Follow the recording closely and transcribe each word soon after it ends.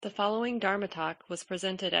The following Dharma talk was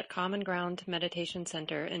presented at Common Ground Meditation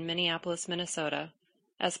Center in Minneapolis, Minnesota,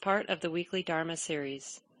 as part of the weekly Dharma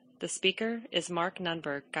series. The speaker is Mark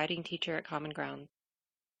Nunberg, guiding teacher at Common Ground.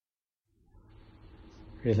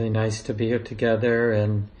 Really nice to be here together,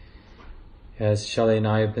 and as Shelley and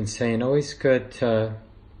I have been saying, always good to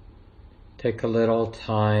take a little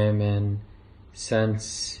time and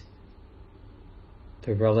sense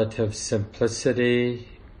the relative simplicity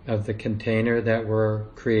of the container that we're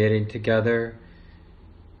creating together,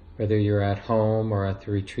 whether you're at home or at the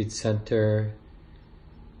retreat center.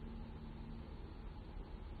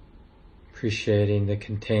 Appreciating the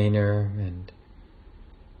container and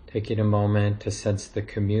taking a moment to sense the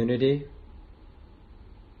community,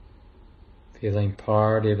 feeling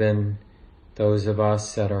part, even those of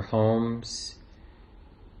us at our homes,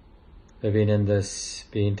 living in this,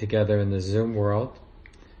 being together in the Zoom world.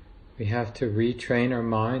 We have to retrain our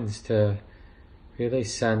minds to really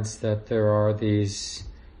sense that there are these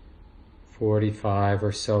 45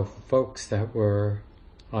 or so folks that we're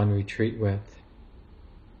on retreat with.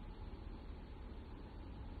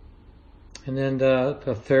 And then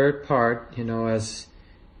the third part, as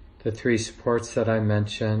the three supports that I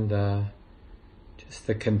mentioned, just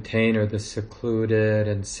the container, the secluded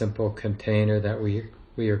and simple container that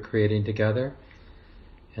we are creating together,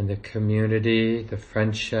 and the community, the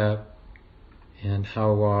friendship, and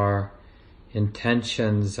how our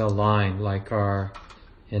intentions align, like our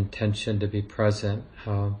intention to be present,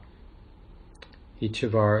 how each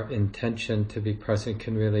of our intention to be present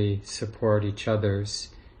can really support each other's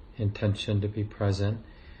intention to be present.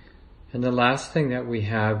 And the last thing that we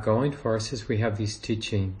have going for us is we have these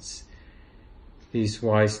teachings, these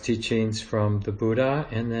wise teachings from the Buddha,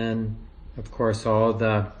 and then, of course, all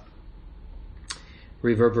the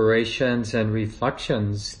reverberations and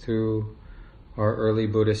reflections through our early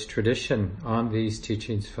Buddhist tradition on these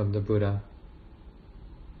teachings from the Buddha.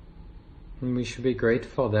 And we should be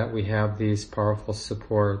grateful that we have these powerful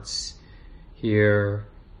supports here,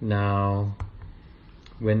 now,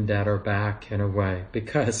 wind at our back in a way,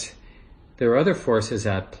 because there are other forces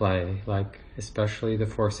at play, like especially the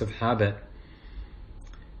force of habit.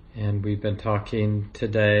 And we've been talking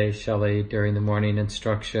today, Shelley, during the morning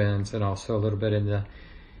instructions and also a little bit in the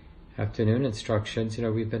afternoon instructions,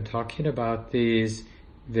 we've been talking about these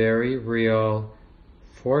very real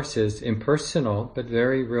forces, impersonal, but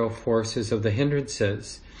very real forces of the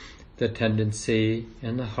hindrances, the tendency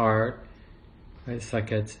in the heart. It's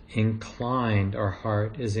like it's inclined, our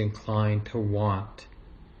heart is inclined to want.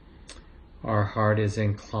 Our heart is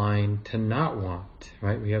inclined to not want,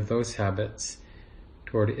 right? We have those habits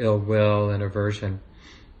toward ill will and aversion.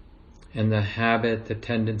 And the habit, the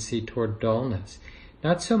tendency toward dullness.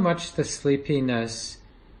 Not so much the sleepiness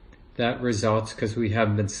that results because we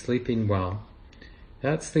haven't been sleeping well.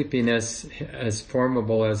 That sleepiness, as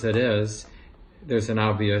formable as it is, there's an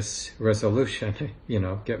obvious resolution,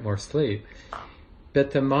 get more sleep. But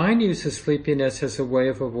the mind uses sleepiness as a way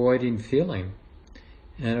of avoiding feeling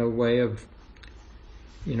and a way of,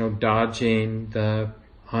 dodging the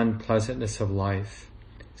unpleasantness of life.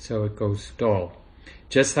 So it goes dull.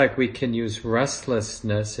 Just like we can use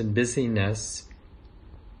restlessness and busyness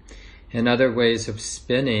and other ways of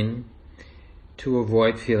spinning to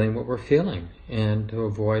avoid feeling what we're feeling and to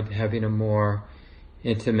avoid having a more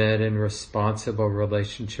intimate and responsible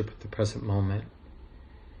relationship with the present moment.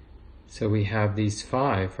 So we have these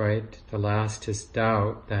five, right? The last is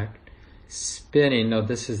doubt, that spinning. No,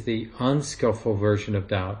 this is the unskillful version of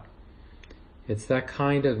doubt. It's that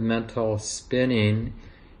kind of mental spinning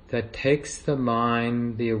that takes the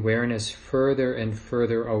mind, the awareness, further and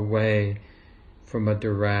further away from a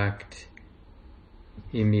direct,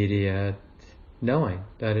 immediate knowing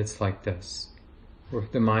that it's like this. Where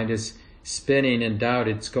the mind is spinning in doubt,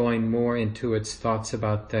 it's going more into its thoughts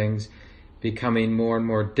about things, becoming more and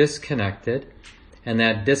more disconnected, and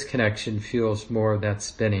that disconnection fuels more of that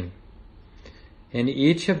spinning. And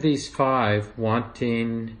each of these five,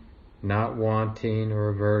 wanting, not wanting, or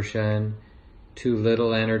aversion, too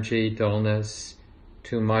little energy, dullness,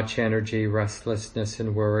 too much energy, restlessness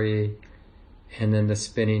and worry, and then the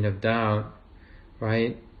spinning of doubt,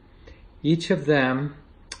 right? Each of them,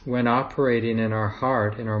 when operating in our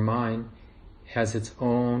heart, in our mind, has its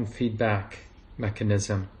own feedback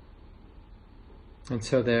mechanism. And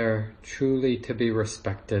so they're truly to be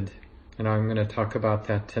respected. And I'm going to talk about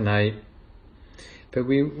that tonight. But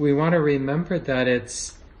we want to remember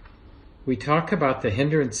that we talk about the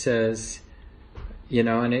hindrances,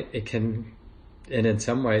 and it can, and in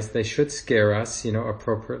some ways they should scare us,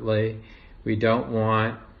 appropriately. We don't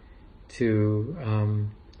want to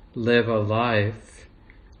live a life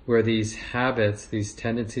where these habits, these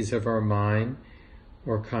tendencies of our mind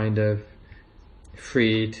were kind of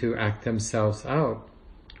free to act themselves out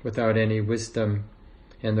without any wisdom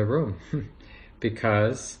in the room.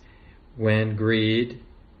 Because when greed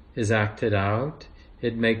is acted out,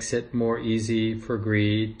 it makes it more easy for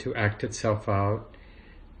greed to act itself out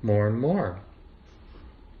more and more.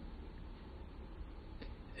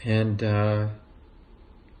 And,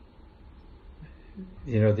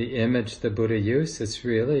 the image the Buddha used is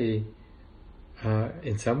really,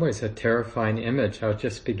 in some ways, a terrifying image. I'll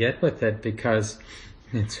just begin with it because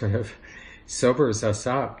it sort of sobers us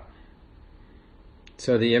up.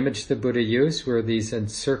 So the image the Buddha used were these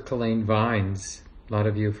encircling vines. A lot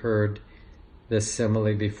of you have heard this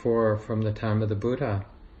simile before from the time of the Buddha.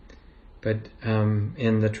 But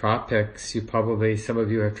in the tropics, some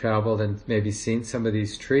of you have traveled and maybe seen some of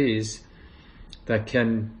these trees that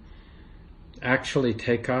can actually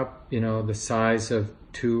take up, the size of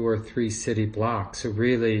 2 or 3 city blocks. So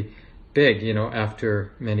really big,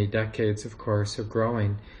 after many decades, of course, of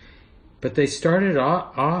growing. But they started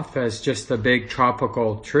off as just a big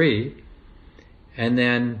tropical tree, and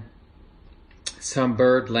then some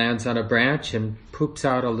bird lands on a branch and poops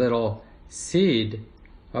out a little seed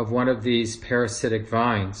of one of these parasitic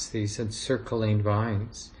vines, these encircling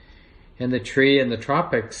vines. And the tree in the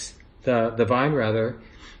tropics, the vine rather,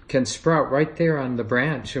 can sprout right there on the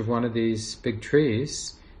branch of one of these big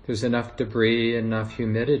trees. There's enough debris, enough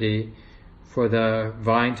humidity for the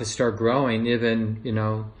vine to start growing, even,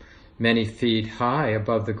 many feet high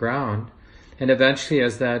above the ground. And eventually,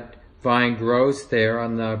 as that vine grows there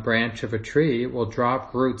on the branch of a tree, it will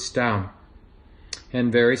drop roots down.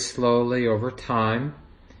 And very slowly over time,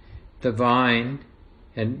 the vine,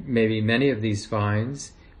 and maybe many of these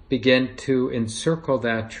vines, begin to encircle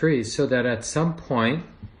that tree so that at some point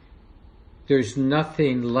there's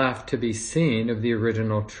nothing left to be seen of the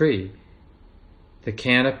original tree. The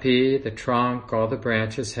canopy, the trunk, all the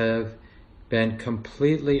branches have been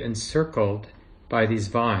completely encircled by these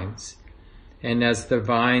vines. And as the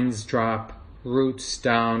vines drop roots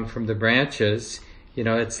down from the branches,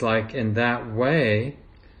 it's like in that way,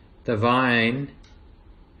 the vine,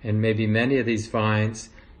 and maybe many of these vines,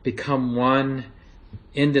 become one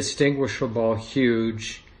indistinguishable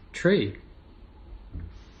huge tree.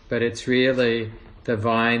 But it's really the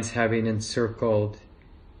vines having encircled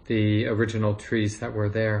the original trees that were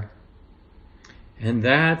there. And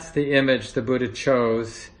that's the image the Buddha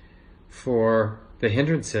chose for the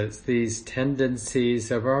hindrances, these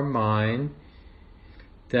tendencies of our mind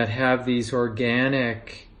that have these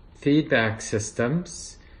organic feedback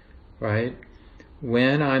systems, right?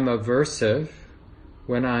 When I'm aversive,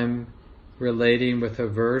 when I'm relating with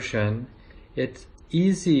aversion, it's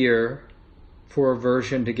easier for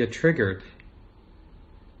aversion to get triggered.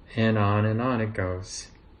 And on it goes.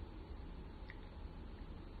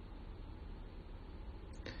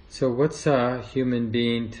 So what's a human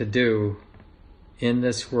being to do in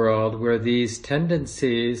this world where these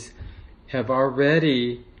tendencies have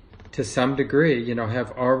already, to some degree,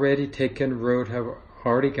 have already taken root, have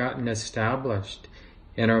already gotten established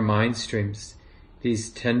in our mind streams?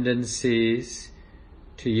 These tendencies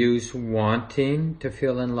to use wanting to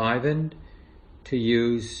feel enlivened, to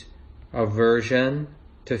use aversion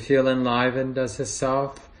to feel enlivened as a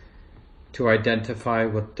self, to identify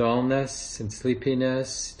with dullness and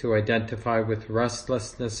sleepiness, to identify with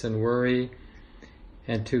restlessness and worry,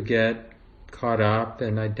 and to get caught up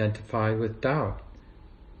and identify with doubt.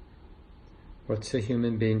 What's a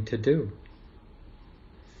human being to do?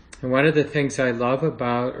 And one of the things I love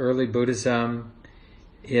about early Buddhism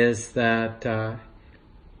is that,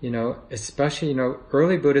 especially,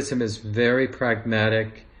 early Buddhism is very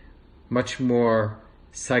pragmatic, much more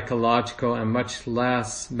psychological and much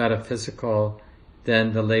less metaphysical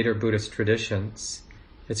than the later Buddhist traditions.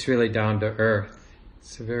 It's really down to earth.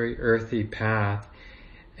 It's a very earthy path.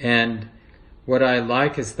 And what I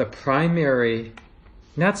like is the primary,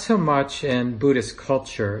 not so much in Buddhist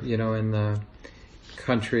culture, in the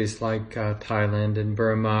countries like Thailand and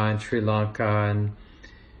Burma and Sri Lanka and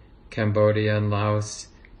Cambodia and Laos.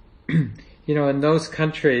 In those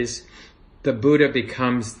countries, the Buddha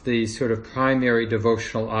becomes the sort of primary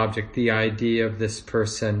devotional object, the idea of this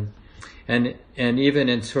person. And even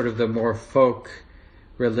in sort of the more folk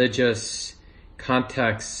religious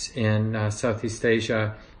contexts in Southeast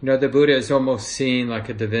Asia, the Buddha is almost seen like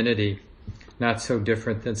a divinity, not so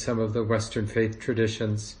different than some of the Western faith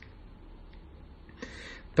traditions.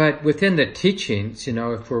 But within the teachings,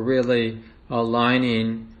 if we're really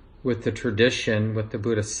aligning with the tradition, what the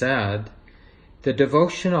Buddha said, the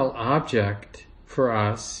devotional object for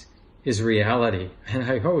us is reality. And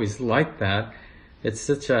I always like that. It's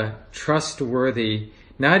such a trustworthy,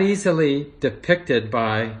 not easily depicted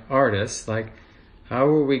by artists. Like, how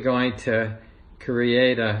are we going to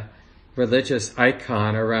create a religious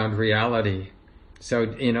icon around reality? So,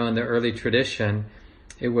 in the early tradition,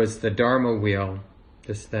 it was the Dharma wheel,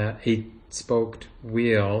 that 8-spoked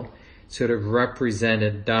wheel, sort of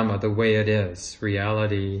represented Dhamma, the way it is,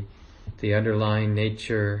 reality, the underlying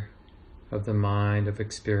nature of the mind, of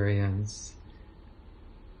experience.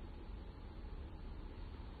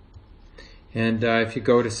 And if you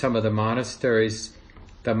go to some of the monasteries,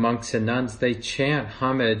 the monks and nuns, they chant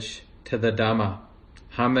homage to the Dhamma,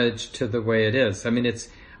 homage to the way it is. I mean,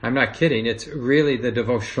 I'm not kidding, it's really the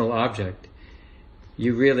devotional object.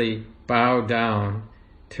 You really bow down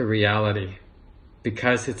to reality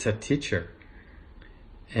because it's a teacher.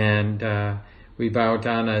 And we bow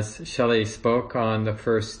down, as Shelley spoke on the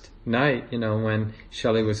first night, when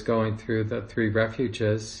Shelley was going through the 3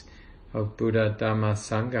 refuges of Buddha, Dhamma,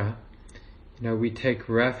 Sangha. We take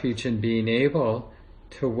refuge in being able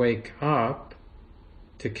to wake up,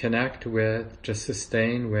 to connect with, to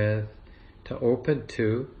sustain with, to open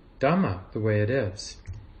to Dhamma, the way it is.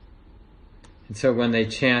 And so when they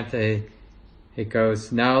chant, it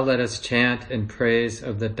goes, now let us chant in praise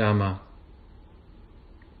of the Dhamma.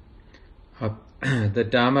 The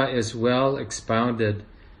Dhamma is well expounded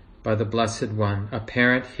by the Blessed One,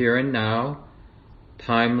 apparent here and now,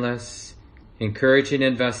 timeless, encouraging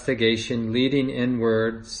investigation, leading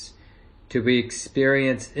inwards, to be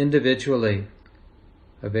experienced individually,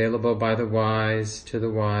 available by the wise to the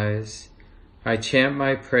wise. I chant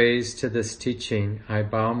my praise to this teaching. I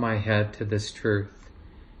bow my head to this truth.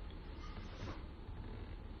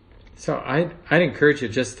 So I'd encourage you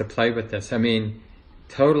just to play with this. I mean,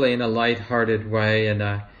 totally in a light-hearted way, in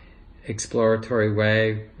a exploratory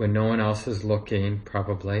way, when no one else is looking,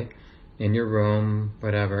 probably, in your room,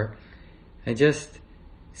 whatever. And just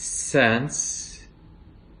sense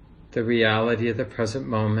the reality of the present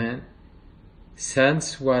moment.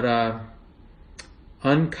 Sense what a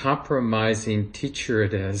uncompromising teacher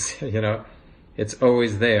it is. It's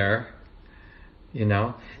always there,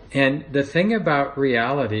 And the thing about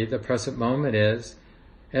reality, the present moment, is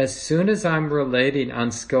as soon as I'm relating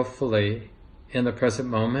unskillfully in the present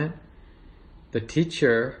moment, the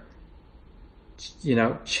teacher,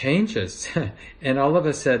 changes. And all of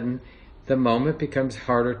a sudden, the moment becomes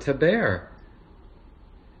harder to bear.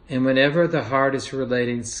 And whenever the heart is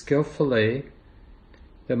relating skillfully,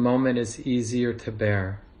 the moment is easier to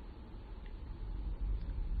bear.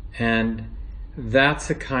 And that's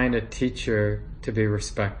a kind of teacher to be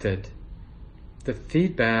respected. The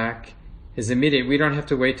feedback is immediate. We don't have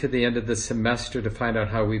to wait to the end of the semester to find out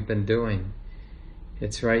how we've been doing.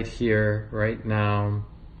 It's right here, right now.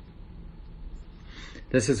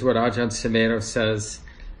 This is what Ajahn Sumedho says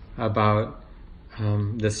about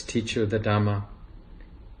this teacher, the Dhamma.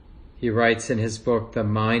 He writes in his book, The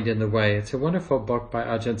Mind in the Way. It's a wonderful book by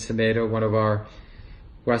Ajahn Sumedho, one of our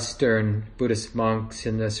Western Buddhist monks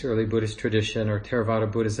in this early Buddhist tradition, or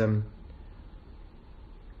Theravada Buddhism.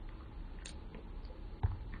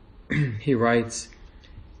 He writes,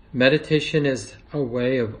 meditation is a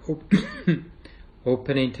way of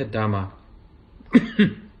opening to Dhamma.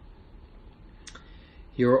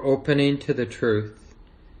 You're opening to the truth.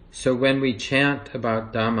 So when we chant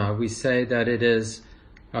about Dhamma, we say that it is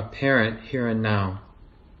apparent here and now,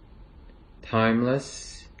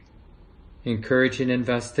 timeless, encouraging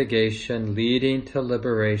investigation, leading to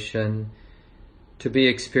liberation, to be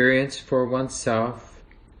experienced for oneself,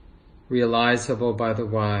 realizable by the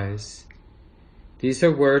wise. These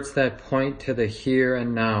are words that point to the here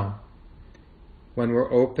and now. When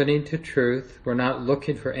we're opening to truth, we're not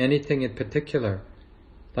looking for anything in particular,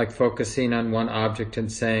 like focusing on one object and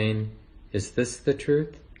saying, is this the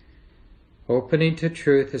truth? Opening to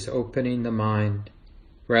truth is opening the mind,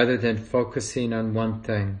 rather than focusing on one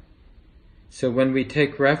thing. So when we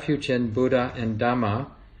take refuge in Buddha and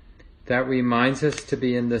Dhamma, that reminds us to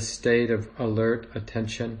be in this state of alert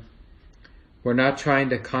attention. We're not trying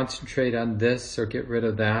to concentrate on this or get rid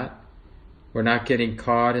of that. We're not getting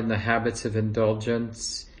caught in the habits of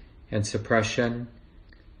indulgence and suppression.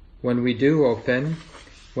 When we do open,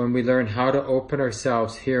 when we learn how to open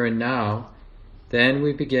ourselves here and now, then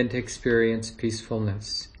we begin to experience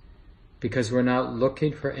peacefulness, because we're not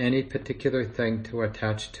looking for any particular thing to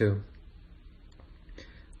attach to.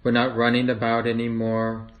 We're not running about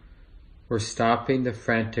anymore. We're stopping the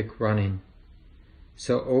frantic running.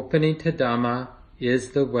 So opening to Dhamma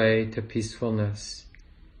is the way to peacefulness,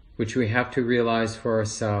 which we have to realize for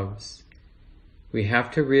ourselves. We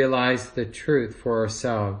have to realize the truth for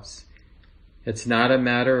ourselves. It's not a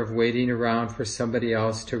matter of waiting around for somebody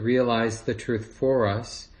else to realize the truth for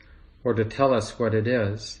us or to tell us what it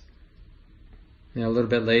is. A little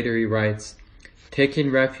bit later he writes,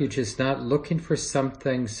 taking refuge is not looking for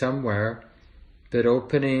something somewhere, but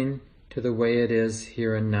opening to the way it is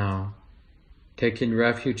here and now. Taking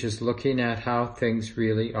refuge is looking at how things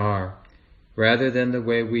really are, rather than the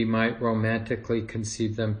way we might romantically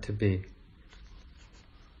conceive them to be.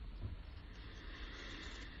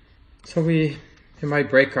 So it might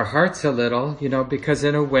break our hearts a little, because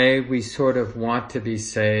in a way we sort of want to be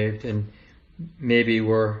saved, and maybe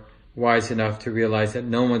we're wise enough to realize that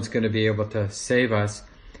no one's going to be able to save us.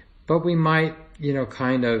 But we might,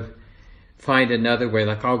 kind of find another way,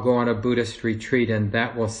 like I'll go on a Buddhist retreat and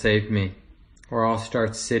that will save me. Or I'll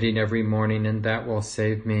start sitting every morning and that will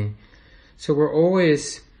save me. So we're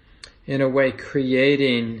always, in a way,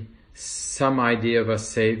 creating some idea of a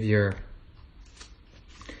savior.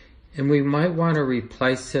 And we might want to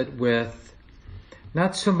replace it with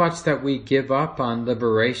not so much that we give up on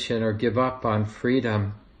liberation or give up on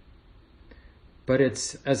freedom, but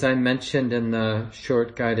it's, as I mentioned in the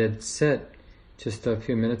short guided sit just a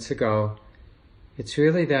few minutes ago, it's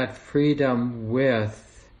really that freedom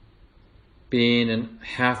with being a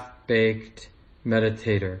half-baked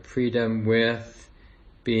meditator, freedom with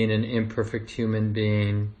being an imperfect human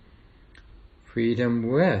being, freedom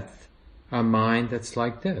with a mind that's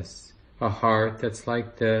like this, a heart that's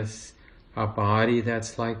like this, a body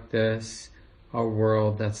that's like this, a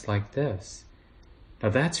world that's like this. Now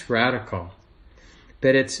that's radical.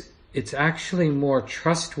 But it's actually more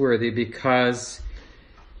trustworthy, because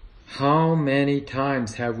how many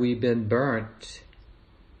times have we been burnt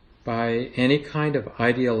by any kind of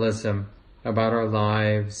idealism about our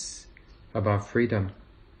lives, about freedom?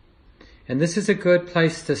 And this is a good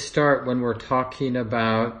place to start when we're talking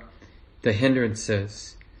about the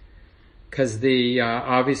hindrances, because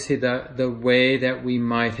obviously the way that we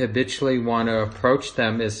might habitually want to approach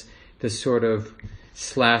them is this sort of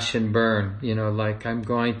slash and burn, like I'm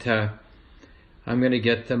going to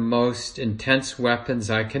get the most intense weapons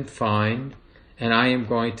I can find, and I am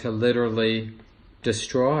going to literally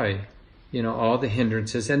destroy, all the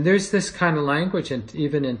hindrances. And there's this kind of language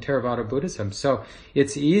even in Theravada Buddhism. So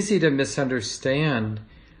it's easy to misunderstand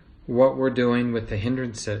what we're doing with the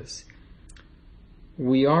hindrances.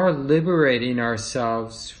 We are liberating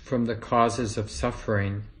ourselves from the causes of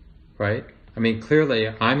suffering, right? Clearly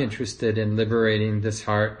I'm interested in liberating this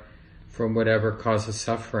heart from whatever causes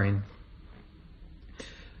suffering.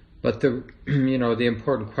 But the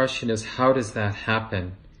important question is, how does that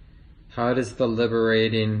happen? How does the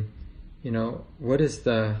liberating, what is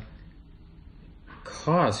the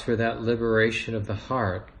cause for that liberation of the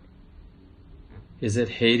heart? Is it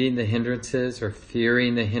hating the hindrances or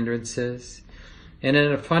fearing the hindrances? And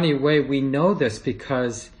in a funny way, we know this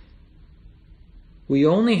because we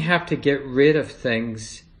only have to get rid of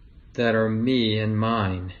things that are me and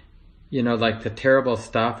mine. Like the terrible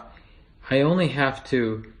stuff. I only have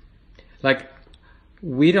to,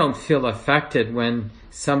 we don't feel affected when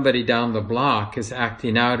somebody down the block is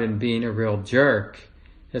acting out and being a real jerk.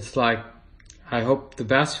 It's like, I hope the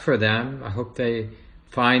best for them. I hope they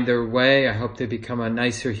find their way. I hope they become a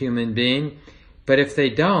nicer human being. But if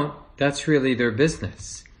they don't, that's really their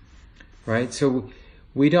business, right? So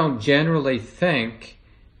we don't generally think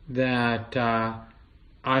that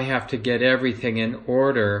I have to get everything in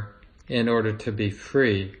order to be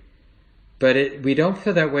free. But we don't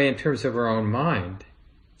feel that way in terms of our own mind.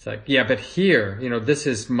 It's like, yeah, but here, this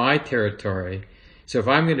is my territory. So if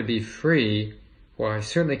I'm going to be free, well, I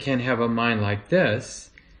certainly can't have a mind like this.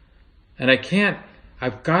 And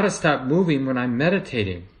I've got to stop moving when I'm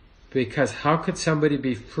meditating. Because how could somebody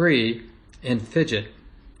be free and fidget?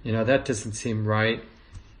 That doesn't seem right.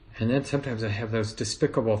 And then sometimes I have those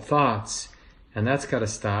despicable thoughts, and that's got to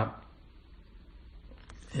stop.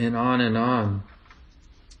 And on and on.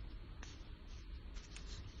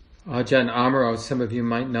 Ajahn Amaro, some of you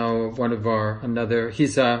might know,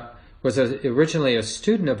 was originally a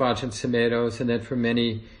student of Ajahn Sumedho's, and then for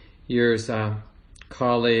many years a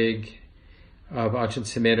colleague of Ajahn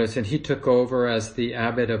Sumedho's, and he took over as the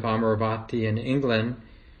abbot of Amaravati in England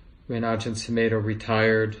when Ajahn Sumedho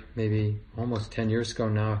retired, maybe almost 10 years ago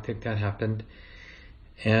now, I think that happened.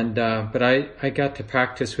 And but I got to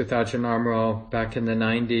practice with Ajahn Amaro back in the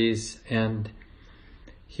 90s, and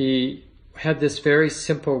he had this very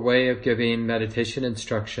simple way of giving meditation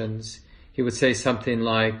instructions. He would say something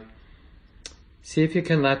like, see if you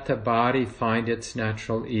can let the body find its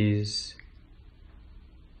natural ease.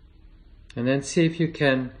 And then see if you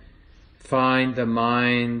can find the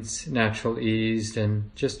mind's natural ease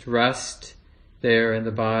and just rest there in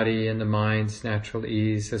the body and the mind's natural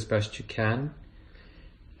ease as best you can.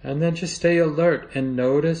 And then just stay alert and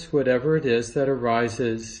notice whatever it is that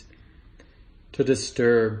arises to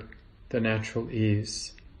disturb the natural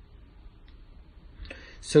ease.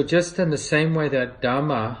 So just in the same way that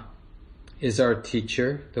Dhamma is our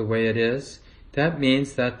teacher, the way it is, that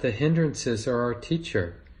means that the hindrances are our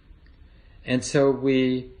teacher. And so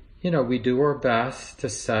we do our best to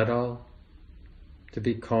settle, to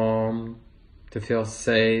be calm, to feel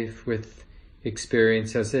safe with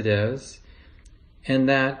experience as it is. And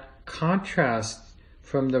that contrast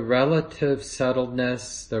from the relative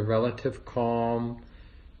settledness, the relative calm,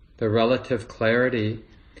 the relative clarity,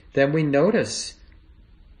 then we notice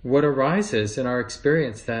what arises in our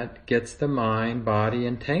experience that gets the mind, body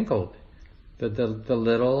entangled, the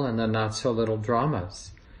little and the not so little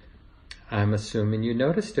dramas. I'm assuming you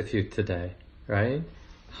noticed a few today, right?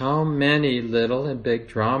 How many little and big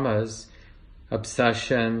dramas,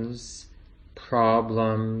 obsessions,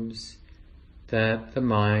 problems that the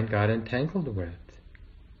mind got entangled with.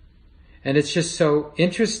 And it's just so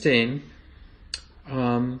interesting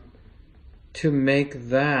to make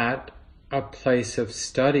that a place of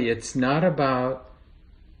study. It's not about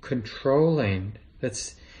controlling.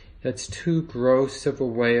 That's too gross of a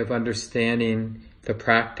way of understanding the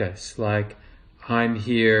practice. Like, I'm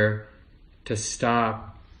here to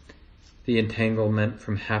stop the entanglement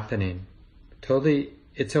from happening. Totally,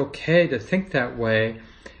 it's okay to think that way,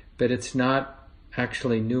 but it's not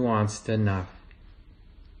actually nuanced enough.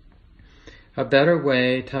 A better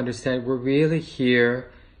way to understand, we're really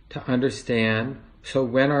here to understand. So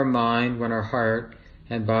when our mind, when our heart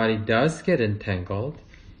and body does get entangled,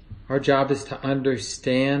 our job is to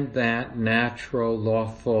understand that natural,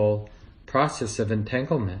 lawful process of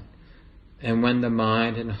entanglement. And when the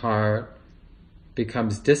mind and heart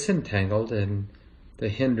becomes disentangled and the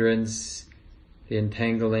hindrance, the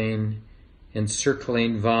entangling,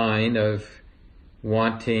 encircling vine of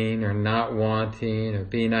wanting or not wanting, or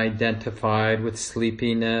being identified with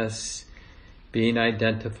sleepiness, being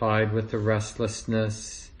identified with the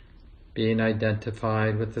restlessness, being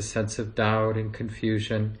identified with the sense of doubt and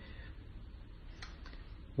confusion.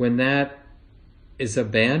 When that is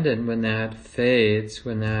abandoned, when that fades,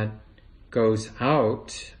 when that goes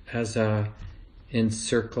out as a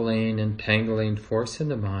encircling, entangling force in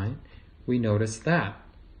the mind, we notice that.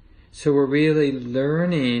 So we're really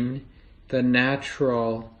learning the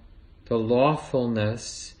natural, the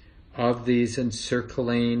lawfulness of these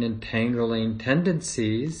encircling, entangling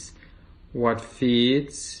tendencies, what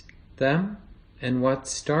feeds them and what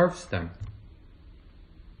starves them.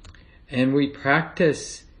 And we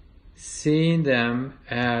practice seeing them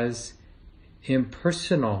as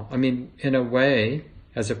impersonal. I mean, in a way,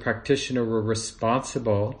 as a practitioner, we're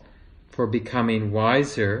responsible for becoming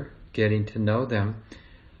wiser, getting to know them,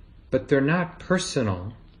 but they're not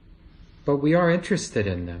personal. But we are interested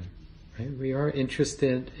in them, right? We are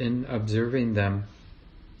interested in observing them.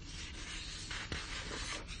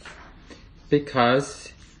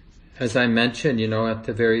 Because, as I mentioned, at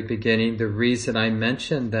the very beginning, the reason I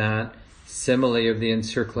mentioned that simile of the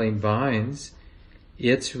encircling vines,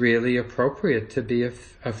 it's really appropriate to be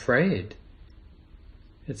afraid.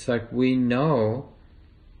 It's like we know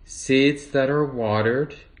seeds that are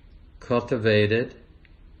watered, cultivated,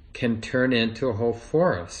 can turn into a whole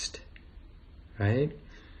forest. Right?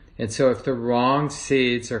 And so if the wrong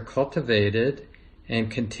seeds are cultivated and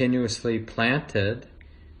continuously planted,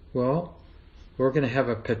 well, we're going to have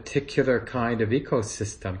a particular kind of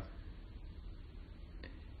ecosystem.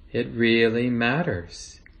 It really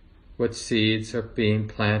matters what seeds are being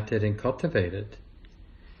planted and cultivated.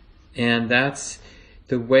 And that's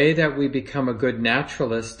the way that we become a good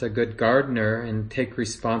naturalist, a good gardener, and take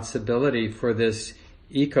responsibility for this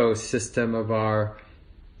ecosystem of our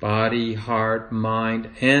body, heart, mind,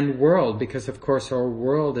 and world, because of course our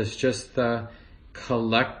world is just the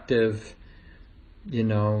collective,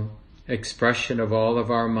 expression of all of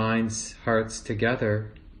our minds, hearts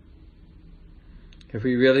together. If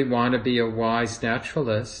we really want to be a wise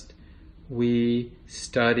naturalist, we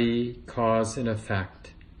study cause and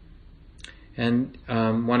effect. And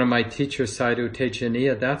one of my teachers, Sadhu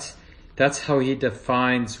Tejaniya, that's how he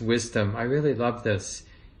defines wisdom. I really love this.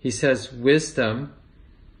 He says wisdom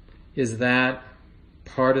is that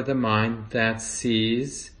part of the mind that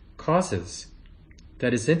sees causes,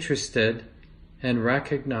 that is interested and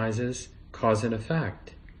recognizes cause and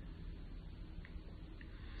effect.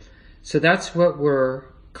 So that's what we're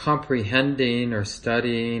comprehending or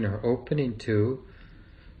studying or opening to.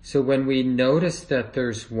 So when we notice that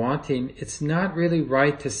there's wanting, it's not really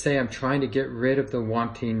right to say I'm trying to get rid of the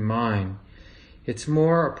wanting mind. It's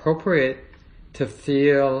more appropriate to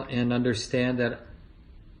feel and understand that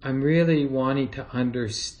I'm really wanting to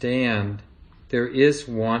understand there is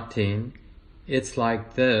wanting. It's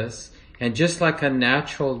like this. And just like a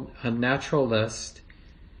naturalist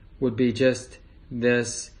would be just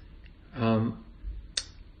this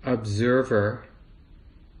observer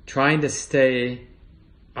trying to stay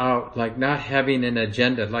out, like not having an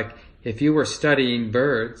agenda. Like if you were studying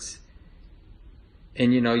birds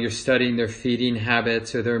and you're studying their feeding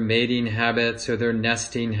habits or their mating habits or their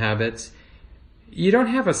nesting habits, you don't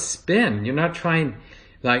have a spin. You're not trying,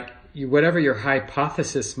 whatever your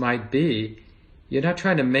hypothesis might be, you're not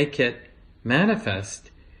trying to make it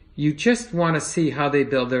manifest. You just want to see how they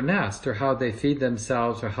build their nest or how they feed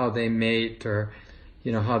themselves or how they mate or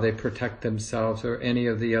how they protect themselves or any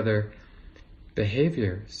of the other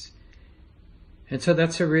behaviors. And so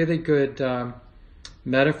that's a really good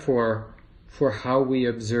metaphor for how we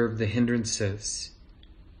observe the hindrances.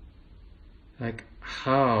 Like,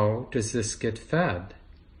 how does this get fed?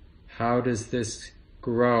 How does this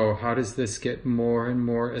grow? How does this get more and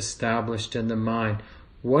more established in the mind?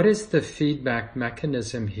 What is the feedback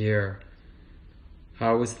mechanism here?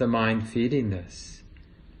 How is the mind feeding this?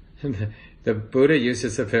 The Buddha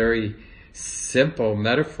uses a very simple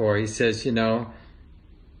metaphor. He says,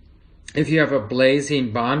 if you have a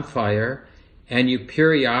blazing bonfire and you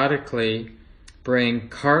periodically bring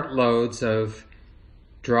cartloads of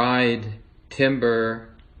dried timber,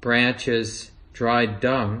 branches, dried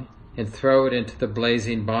dung, and throw it into the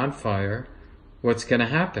blazing bonfire, what's going to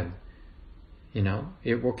happen?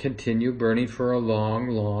 It will continue burning for a long,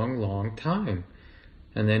 long, long time.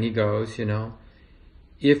 And then he goes,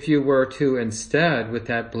 if you were to instead, with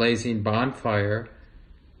that blazing bonfire,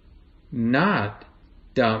 not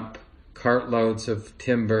dump cartloads of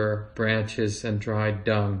timber, branches, and dried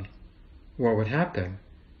dung, what would happen?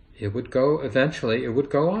 Eventually it would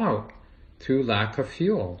go out through lack of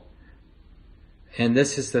fuel. And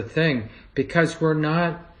this is the thing, because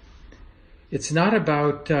it's not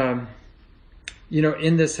about,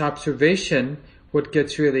 in this observation, what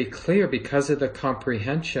gets really clear because of the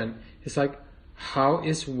comprehension is like, how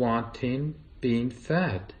is wanting being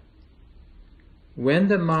fed? When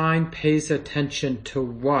the mind pays attention to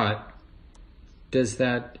what, does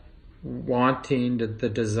that wanting, the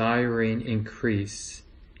desiring increase?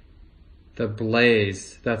 The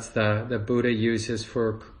blaze, that's the Buddha uses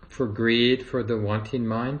for greed, for the wanting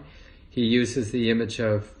mind. He uses the image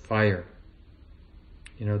of fire.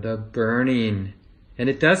 The burning. And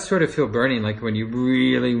it does sort of feel burning, like when you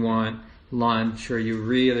really want lunch, or you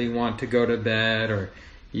really want to go to bed, or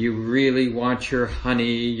you really want your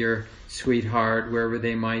honey, your sweetheart, wherever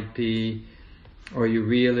they might be, or you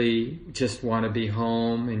really just want to be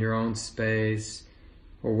home in your own space,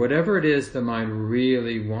 or whatever it is the mind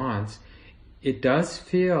really wants. It does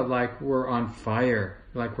feel like we're on fire,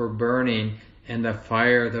 like we're burning, and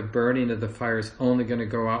the burning of the fire is only going to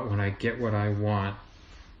go out when I get what I want.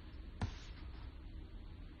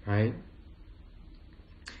 Right?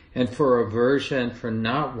 And for aversion, for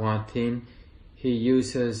not wanting, he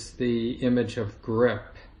uses the image of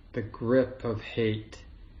grip, the grip of hate,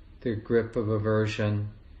 the grip of aversion,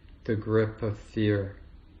 the grip of fear.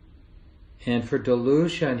 And for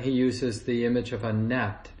delusion, he uses the image of a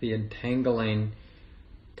net, the entanglement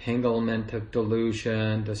of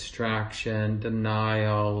delusion, distraction,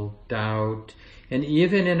 denial, doubt, and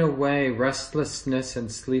even in a way, restlessness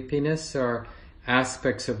and sleepiness are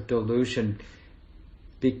aspects of delusion,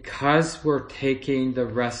 because we're taking the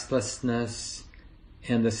restlessness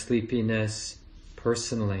and the sleepiness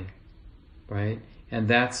personally, right? And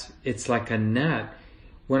it's like a net.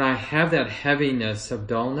 When I have that heaviness of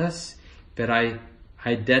dullness, that I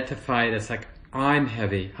identify it as like, I'm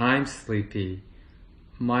heavy, I'm sleepy,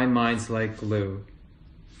 my mind's like glue,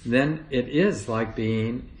 then it is like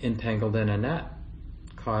being entangled in a net,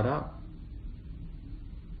 caught up.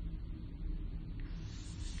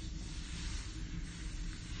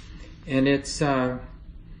 And it's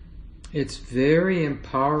very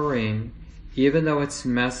empowering, even though it's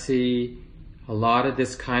messy. A lot of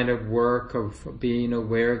this kind of work of being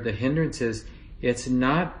aware of the hindrances, it's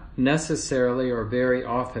not necessarily or very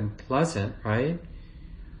often pleasant, right?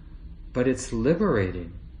 But it's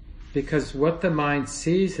liberating, because what the mind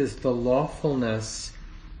sees is the lawfulness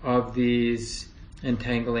of these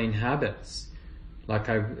entangling habits. Like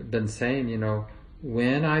I've been saying,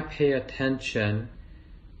 when I pay attention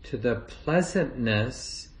to the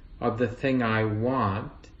pleasantness of the thing I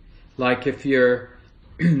want, like if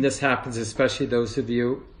this happens especially those of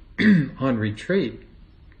you on retreat,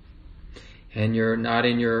 and you're not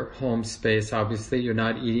in your home space, obviously you're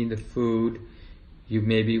not eating the food you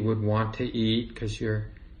maybe would want to eat because you're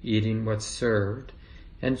eating what's served,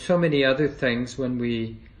 and so many other things when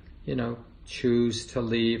we, choose to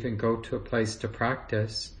leave and go to a place to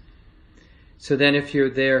practice. So then if you're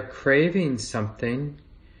there craving something,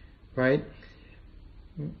 right?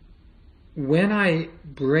 When I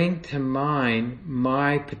bring to mind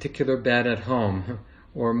my particular bed at home,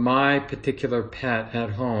 or my particular pet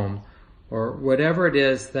at home, or whatever it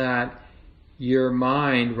is that your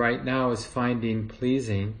mind right now is finding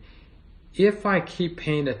pleasing, if I keep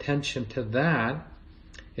paying attention to that,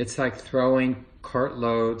 it's like throwing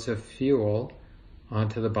cartloads of fuel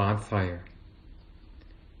onto the bonfire.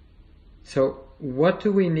 So what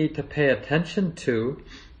do we need to pay attention to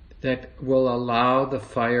that will allow the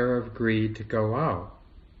fire of greed to go out?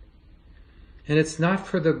 And it's not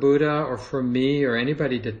for the Buddha or for me or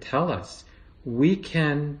anybody to tell us. We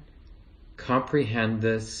can comprehend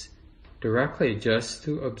this directly just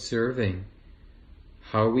through observing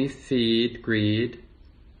how we feed greed,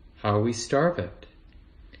 how we starve it.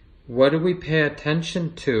 What do we pay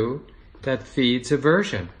attention to that feeds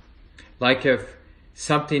aversion? Like if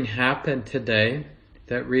something happened today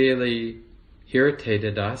that really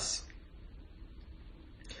irritated us,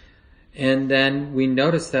 and then we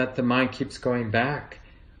notice that the mind keeps going back.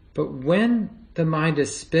 But when the mind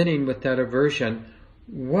is spinning with that aversion,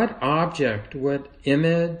 what object, what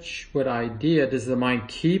image, what idea does the mind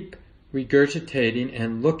keep regurgitating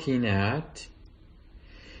and looking at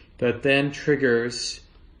that then triggers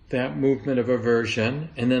that movement of aversion?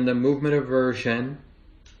 And then the movement of aversion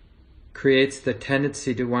creates the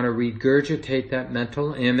tendency to want to regurgitate that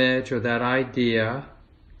mental image or that idea.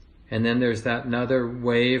 And then there's that another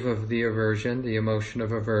wave of the aversion, the emotion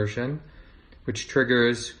of aversion, which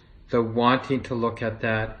triggers the wanting to look at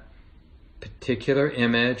that particular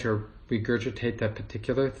image or regurgitate that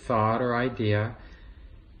particular thought or idea.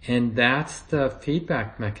 And that's the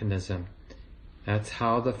feedback mechanism. That's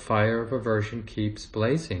how the fire of aversion keeps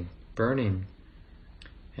blazing, burning.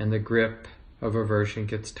 And the grip of aversion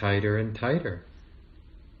gets tighter and tighter.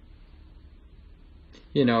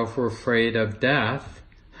 If we're afraid of death,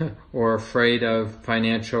 or afraid of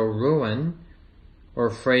financial ruin, or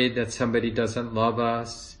afraid that somebody doesn't love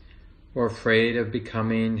us, or afraid of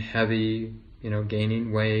becoming heavy,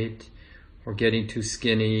 gaining weight, or getting too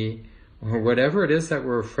skinny, or whatever it is that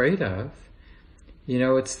we're afraid of,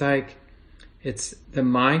 the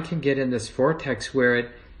mind can get in this vortex where it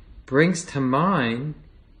brings to mind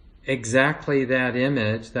exactly that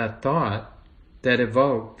image, that thought, that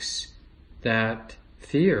evokes that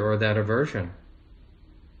fear or that aversion.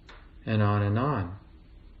 And on and on.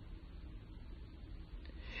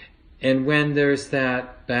 And when there's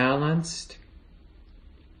that balanced,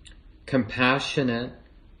 compassionate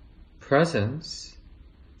presence,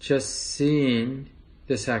 just seeing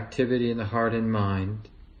this activity in the heart and mind,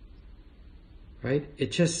 right?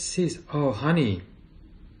 It just sees, oh honey,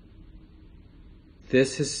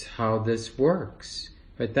 this is how this works.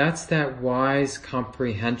 Right? That's that wise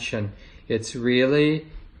comprehension. It's really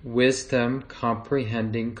wisdom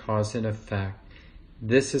comprehending cause and effect.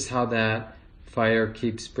 This is how that fire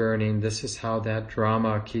keeps burning. This is how that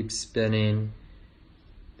drama keeps spinning.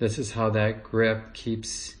 This is how that grip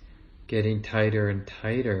keeps getting tighter and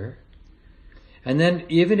tighter. And then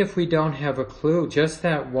even if we don't have a clue, just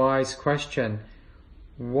that wise question,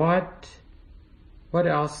 what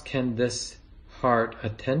else can this heart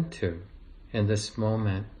attend to in this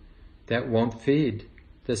moment that won't feed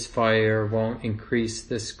this fire, won't increase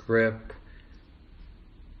this grip?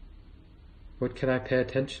 What can I pay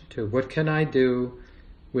attention to? What can I do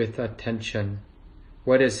with attention?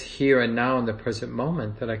 What is here and now in the present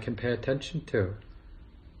moment that I can pay attention to?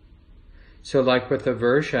 So like with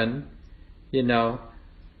aversion, when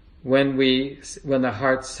the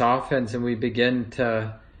heart softens and we begin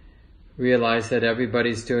to realize that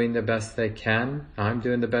everybody's doing the best they can, I'm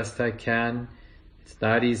doing the best I can, it's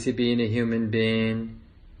not easy being a human being.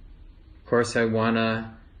 Of course I want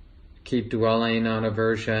to keep dwelling on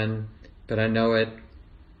aversion, but I know it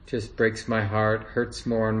just breaks my heart, hurts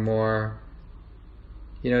more and more.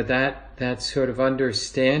 That sort of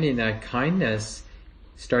understanding, that kindness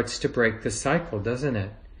starts to break the cycle, doesn't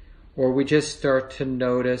it? Or we just start to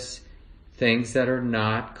notice things that are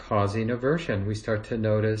not causing aversion. We start to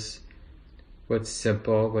notice what's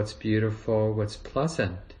simple, what's beautiful, what's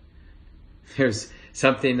pleasant. There's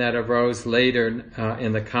something that arose later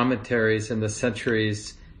in the commentaries in the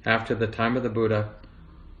centuries after the time of the Buddha.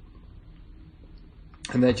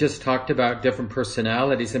 And they just talked about different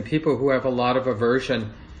personalities and people who have a lot of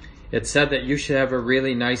aversion. It said that you should have a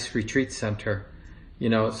really nice retreat center,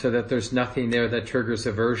 so that there's nothing there that triggers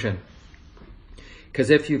aversion. Because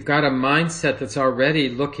if you've got a mindset that's already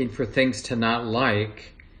looking for things to not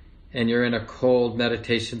like, and you're in a cold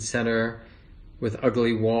meditation center with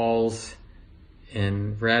ugly walls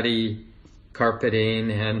and ratty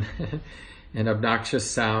carpeting and and obnoxious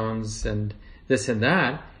sounds and this and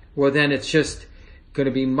that, well then it's just going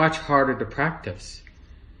to be much harder to practice.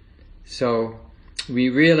 So we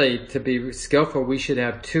really, to be skillful, we should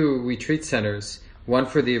have 2 retreat centers. One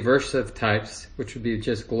for the aversive types, which would be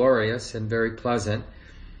just glorious and very pleasant.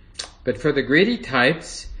 But for the greedy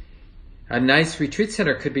types, a nice retreat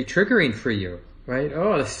center could be triggering for you, right?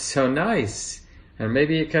 Oh, this is so nice. And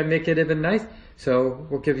maybe you can make it even nice. So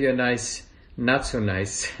we'll give you a nice, not so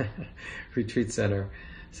nice retreat center,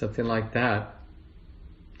 something like that.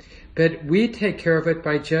 But we take care of it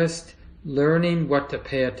by just learning what to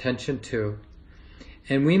pay attention to.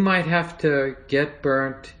 And we might have to get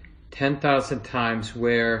burnt 10,000 times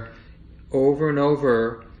where over and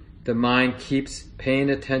over the mind keeps paying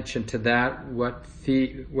attention to that,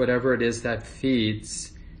 whatever it is that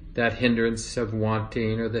feeds that hindrance of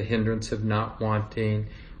wanting or the hindrance of not wanting,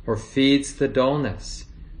 or feeds the dullness.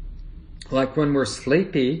 Like when we're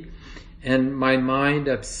sleepy and my mind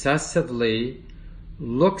obsessively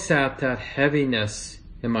looks at that heaviness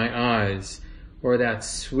in my eyes, or that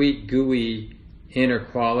sweet, gooey inner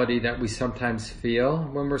quality that we sometimes feel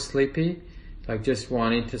when we're sleepy, like just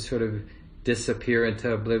wanting to sort of disappear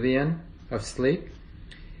into oblivion of sleep.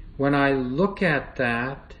 When I look at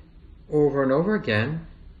that over and over again,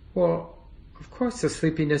 well, of course the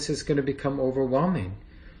sleepiness is going to become overwhelming.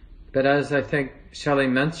 But as I think Shelley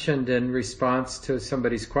mentioned in response to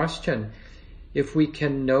somebody's question, if we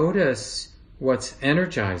can notice what's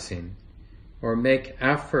energizing or make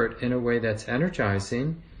effort in a way that's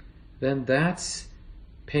energizing, then that's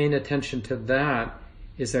paying attention to that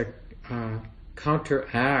is a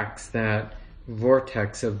counteracts that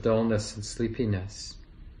vortex of dullness and sleepiness.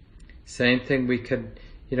 Same thing,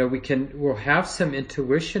 we'll have some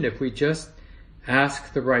intuition if we just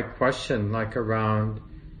ask the right question, like around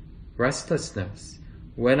restlessness.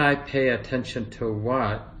 When I pay attention to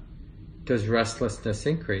what, does restlessness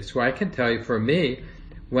increase? Well, I can tell you for me,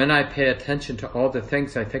 when I pay attention to all the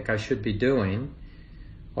things I think I should be doing,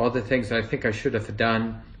 all the things I think I should have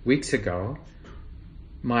done weeks ago,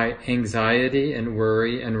 my anxiety and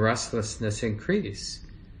worry and restlessness increase,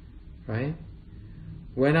 right?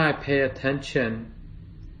 When I pay attention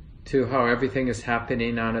to how everything is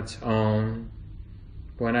happening on its own,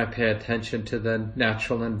 when I pay attention to the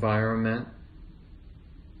natural environment,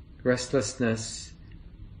 restlessness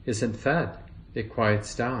isn't fed, it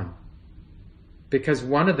quiets down. Because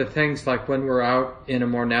one of the things, like when we're out in a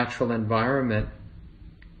more natural environment,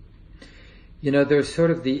 there's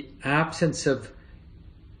sort of the absence of,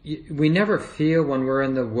 we never feel when we're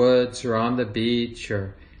in the woods or on the beach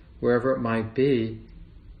or wherever it might be,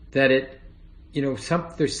 that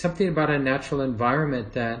there's something about a natural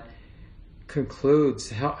environment that concludes,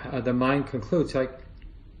 the mind concludes, like,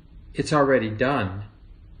 it's already done,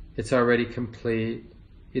 it's already complete,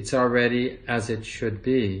 it's already as it should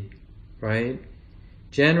be, right?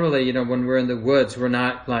 Generally, when we're in the woods, we're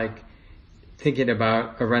not like thinking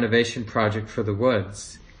about a renovation project for the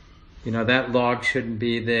woods. That log shouldn't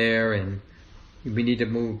be there, and we need to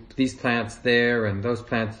move these plants there and those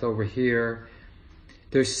plants over here.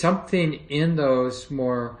 There's something in those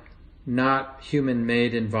more not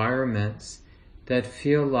human-made environments that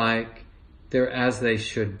feel like they're as they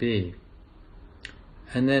should be.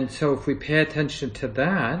 And then, so if we pay attention to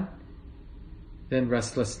that, then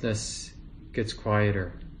restlessness gets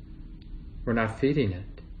quieter. We're not feeding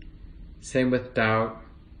it. Same with doubt.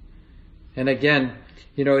 And again,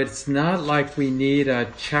 it's not like we need a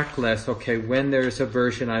checklist. Okay, when there's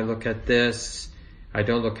aversion, I look at this, I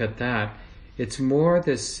don't look at that. It's more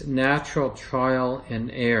this natural trial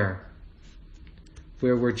and error,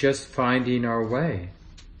 where we're just finding our way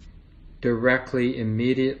directly,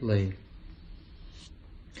 immediately.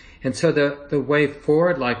 And so the way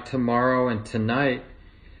forward, like tomorrow and tonight,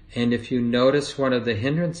 and if you notice one of the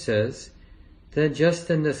hindrances, then just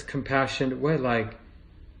in this compassionate way, like,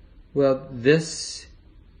 well, this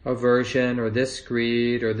aversion or this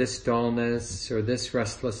greed or this dullness or this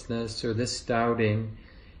restlessness or this doubting,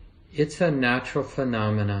 it's a natural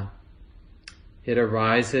phenomena. It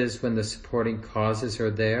arises when the supporting causes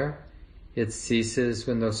are there. It ceases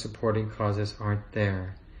when those supporting causes aren't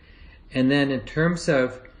there. And then in terms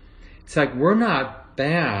of, it's like we're not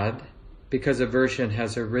bad because aversion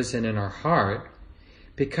has arisen in our heart,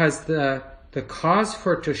 because the cause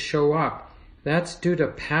for it to show up, that's due to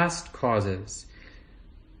past causes.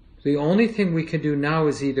 The only thing we can do now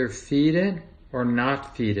is either feed it or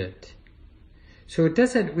not feed it. So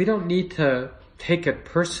we don't need to take it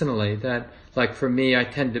personally that, like for me, I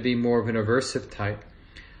tend to be more of an aversive type.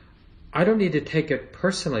 I don't need to take it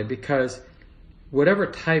personally, because whatever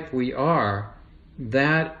type we are,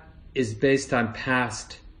 that is based on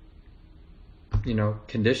past,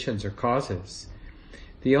 conditions or causes.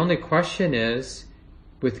 The only question is,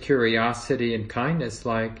 with curiosity and kindness,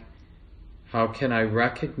 like, how can I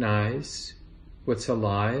recognize what's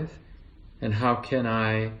alive, and how can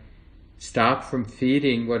I stop from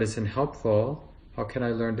feeding what isn't helpful? How can I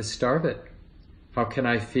learn to starve it? How can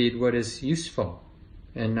I feed what is useful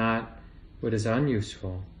and not what is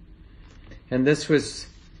unuseful? And this was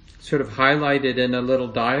sort of highlighted in a little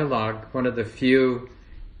dialogue, one of the few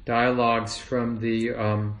dialogues from the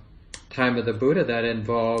time of the Buddha that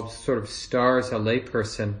involves sort of stars a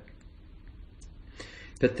layperson.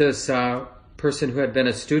 But this person who had been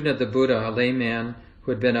a student of the Buddha, a layman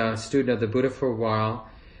who had been a student of the Buddha for a while,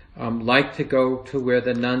 liked to go to where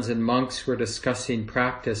the nuns and monks were discussing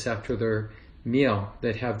practice after their meal.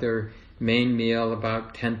 They'd have their main meal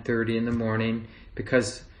about 10:30 in the morning,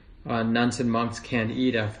 because nuns and monks can't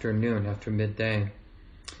eat after noon, after midday.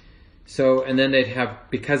 So, and then they'd have,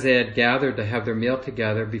 because they had gathered to have their meal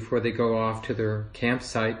together before they go off to their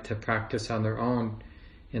campsite to practice on their own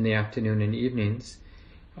in the afternoon and evenings,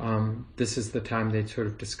 this is the time they'd sort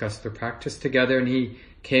of discuss their practice together. And he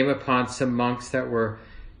came upon some monks that were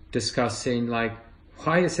discussing, like,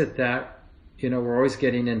 why is it that, we're always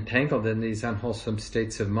getting entangled in these unwholesome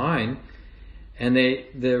states of mind? And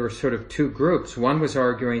there were sort of two groups. One was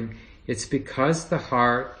arguing, it's because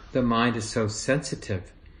the mind is so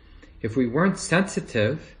sensitive. If we weren't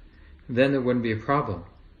sensitive, then there wouldn't be a problem.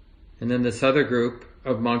 And then this other group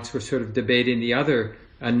of monks were sort of debating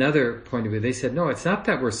another point of view. They said, no, it's not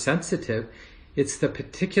that we're sensitive, it's the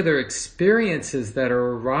particular experiences that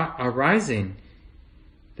are arising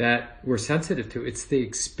that we're sensitive to. It's the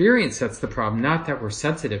experience that's the problem, not that we're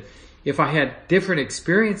sensitive. If I had different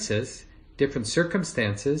experiences, different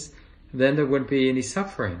circumstances, then there wouldn't be any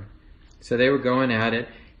suffering. So they were going at it,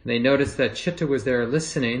 and they noticed that Chitta was there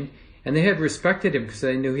listening, and they had respected him because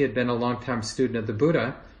they knew he had been a long-time student of the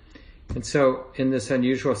Buddha. And so in this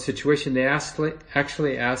unusual situation, they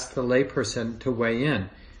actually asked the layperson to weigh in.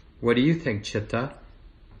 What do you think, Chitta?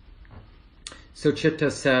 So Chitta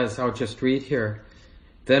says, I'll just read here,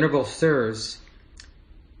 Venerable Sirs,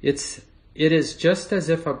 it is just as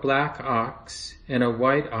if a black ox and a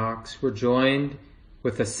white ox were joined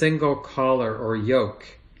with a single collar or yoke.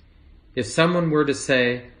 If someone were to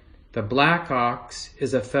say, the black ox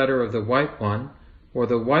is a fetter of the white one, or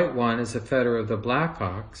the white one is a fetter of the black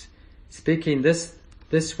ox, speaking this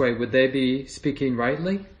way, would they be speaking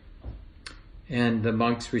rightly? And the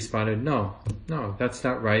monks responded, no, that's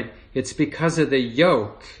not right. It's because of the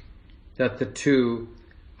yoke that the two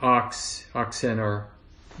oxen are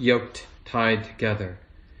yoked, tied together.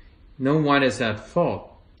 No one is at fault.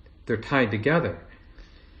 They're tied together.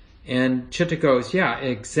 And Chitta goes, yeah,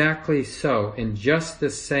 exactly so. In just the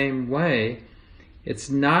same way, it's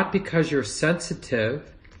not because you're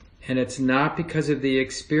sensitive, and it's not because of the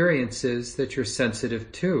experiences that you're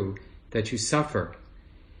sensitive to that you suffer.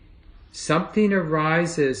 Something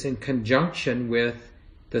arises in conjunction with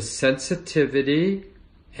the sensitivity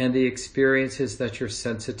and the experiences that you're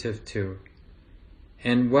sensitive to.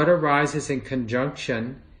 And what arises in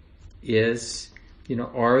conjunction is,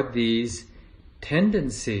 are these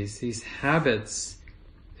tendencies, these habits,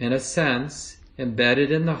 in a sense,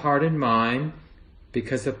 embedded in the heart and mind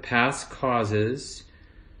because of past causes,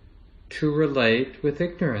 to relate with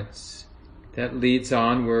ignorance. That leads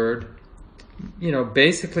onward,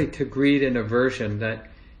 basically to greed and aversion. That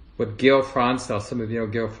what Gil Fronsdal, some of you know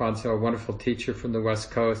Gil Fronsdal, a wonderful teacher from the West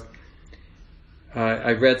Coast,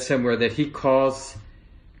 I read somewhere that he calls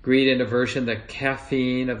greed and aversion the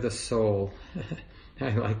caffeine of the soul. I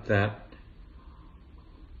like that.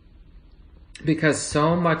 Because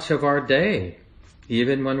so much of our day,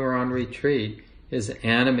 even when we're on retreat, is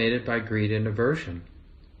animated by greed and aversion.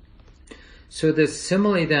 So the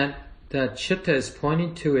simile that Chitta is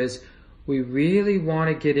pointing to is, we really want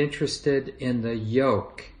to get interested in the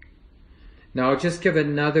yoke. Now I'll just give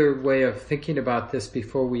another way of thinking about this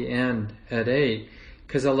before we end at 8,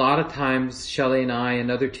 because a lot of times Shelley and I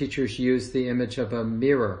and other teachers use the image of a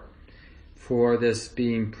mirror for this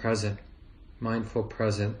being present, mindful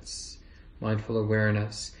presence, mindful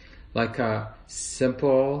awareness, like a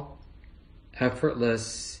simple,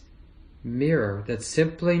 effortless mirror that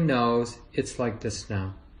simply knows it's like this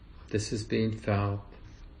now. This is being felt,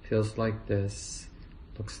 feels like this,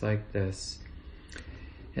 looks like this.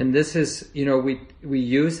 And this is, we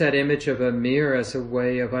use that image of a mirror as a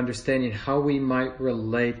way of understanding how we might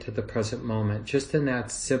relate to the present moment, just in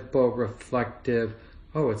that simple, reflective,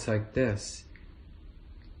 oh, it's like this.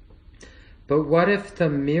 But what if the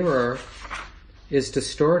mirror is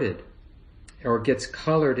distorted or gets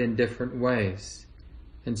colored in different ways?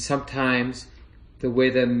 And sometimes the way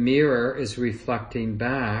the mirror is reflecting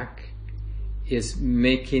back is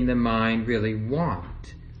making the mind really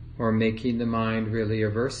want, or making the mind really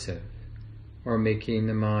aversive, or making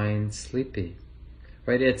the mind sleepy.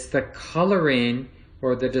 Right? It's the coloring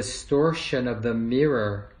or the distortion of the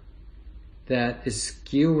mirror that is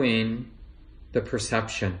skewing the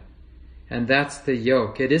perception. And that's the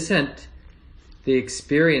yoke. It isn't the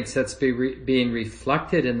experience that's being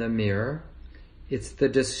reflected in the mirror. It's the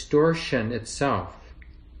distortion itself.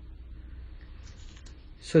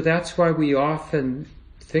 So that's why we often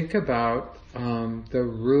think about the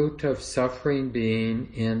root of suffering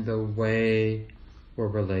being in the way we're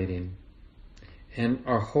relating. And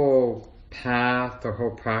our whole path, our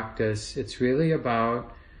whole practice, it's really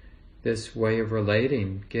about this way of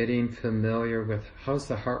relating, getting familiar with how's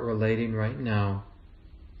the heart relating right now.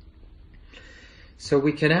 So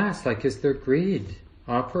we can ask, is there greed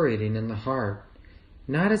operating in the heart?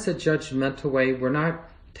 Not as a judgmental way. It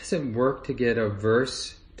doesn't work to get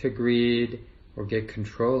averse to greed or get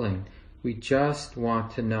controlling. We just want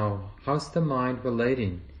to know, how's the mind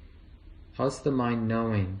relating? How's the mind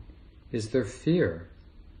knowing? Is there fear?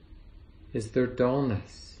 Is there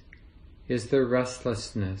dullness? Is there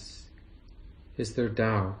restlessness? Is there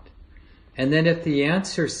doubt? And then if the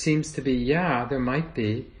answer seems to be, yeah, there might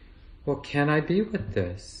be, well, can I be with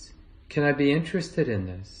this? Can I be interested in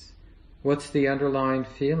this? What's the underlying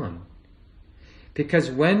feeling? Because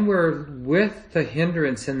when we're with the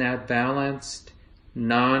hindrance in that balanced,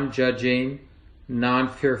 non-judging,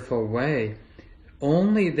 non-fearful way,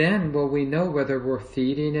 only then will we know whether we're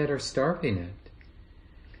feeding it or starving it.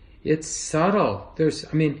 It's subtle.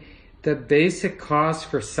 The basic cause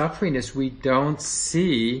for suffering is we don't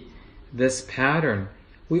see this pattern.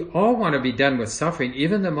 We all want to be done with suffering,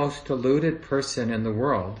 even the most deluded person in the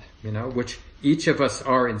world, which each of us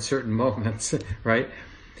are in certain moments, right?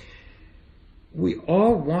 We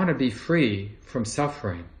all want to be free from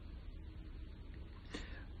suffering.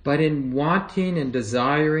 But in wanting and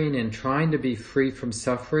desiring and trying to be free from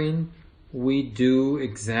suffering, we do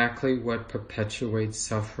exactly what perpetuates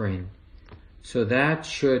suffering. So that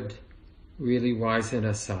should really wisen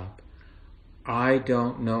us up. I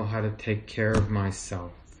don't know how to take care of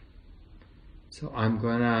myself. So I'm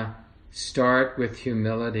going to start with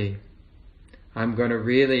humility. I'm going to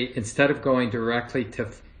really, instead of going directly to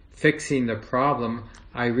fixing the problem,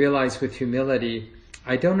 I realize with humility,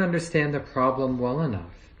 I don't understand the problem well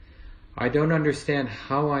enough. I don't understand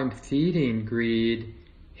how I'm feeding greed,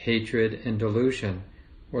 hatred, and delusion,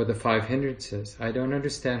 or the 5 hindrances. I don't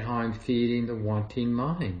understand how I'm feeding the wanting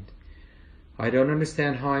mind. I don't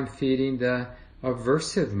understand how I'm feeding the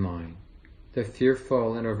aversive mind, the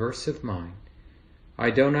fearful and aversive mind.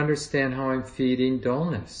 I don't understand how I'm feeding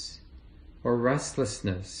dullness, or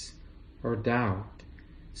restlessness, or doubt.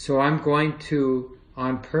 So I'm going to,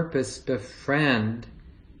 on purpose, befriend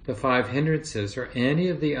the 5 hindrances or any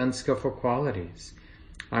of the unskillful qualities.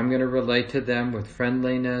 I'm going to relate to them with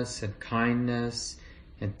friendliness and kindness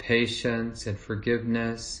and patience and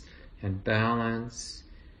forgiveness and balance.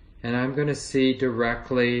 And I'm going to see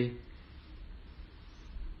directly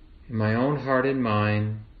in my own heart and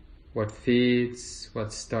mind what feeds,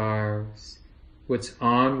 what starves, what's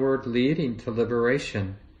onward leading to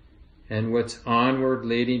liberation, and what's onward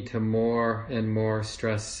leading to more and more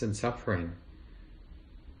stress and suffering.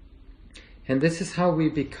 And this is how we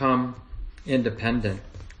become independent.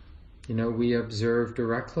 We observe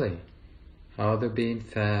directly how they're being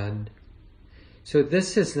fed. So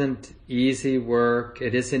this isn't easy work.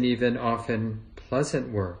 It isn't even often pleasant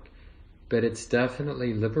work, but it's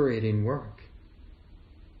definitely liberating work.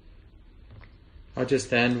 I'll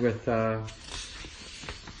just end with the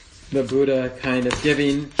Buddha kind of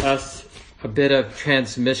giving us a bit of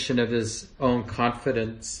transmission of his own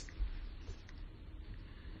confidence.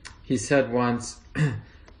 He said once,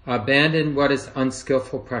 abandon what is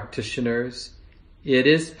unskillful, practitioners. It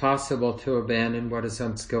is possible to abandon what is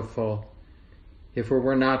unskillful. If it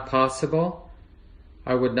were not possible,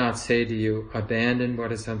 I would not say to you, abandon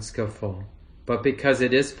what is unskillful. But because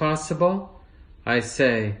it is possible, I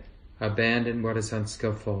say, abandon what is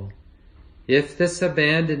unskillful. If this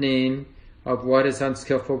abandoning of what is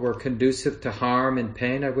unskillful were conducive to harm and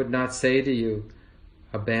pain, I would not say to you,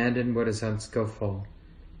 abandon what is unskillful.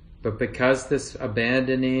 But because this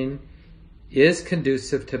abandoning is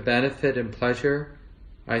conducive to benefit and pleasure,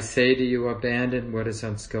 I say to you, abandon what is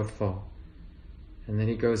unskillful. And then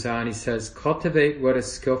he goes on, he says, cultivate what is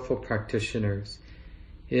skillful, practitioners.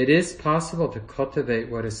 It is possible to cultivate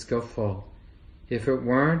what is skillful. If it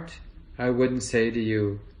weren't, I wouldn't say to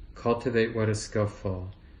you, cultivate what is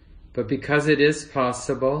skillful. But because it is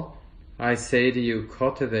possible, I say to you,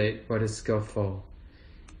 cultivate what is skillful.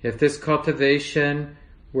 If this cultivation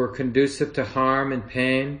were conducive to harm and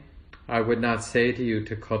pain, I would not say to you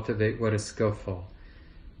to cultivate what is skillful.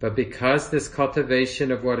 But because this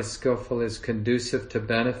cultivation of what is skillful is conducive to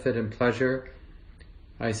benefit and pleasure,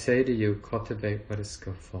 I say to you, cultivate what is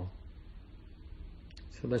skillful.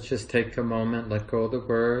 So let's just take a moment, let go of the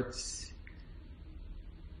words,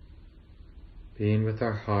 being with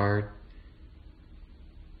our heart.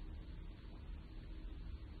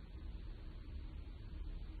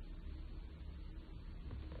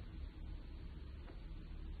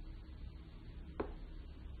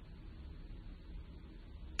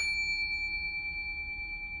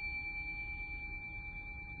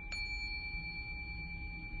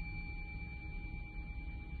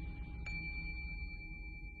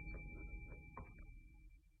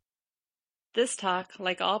 This talk,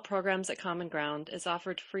 like all programs at Common Ground, is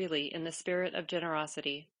offered freely in the spirit of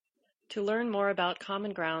generosity. To learn more about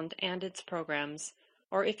Common Ground and its programs,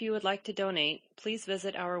 or if you would like to donate, please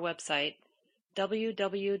visit our website,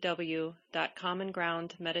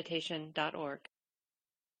 www.commongroundmeditation.org.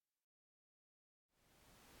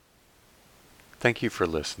 Thank you for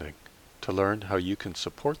listening. To learn how you can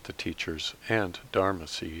support the teachers and Dharma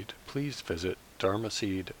Seed, please visit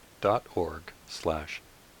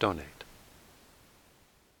dharmaseed.org/donate.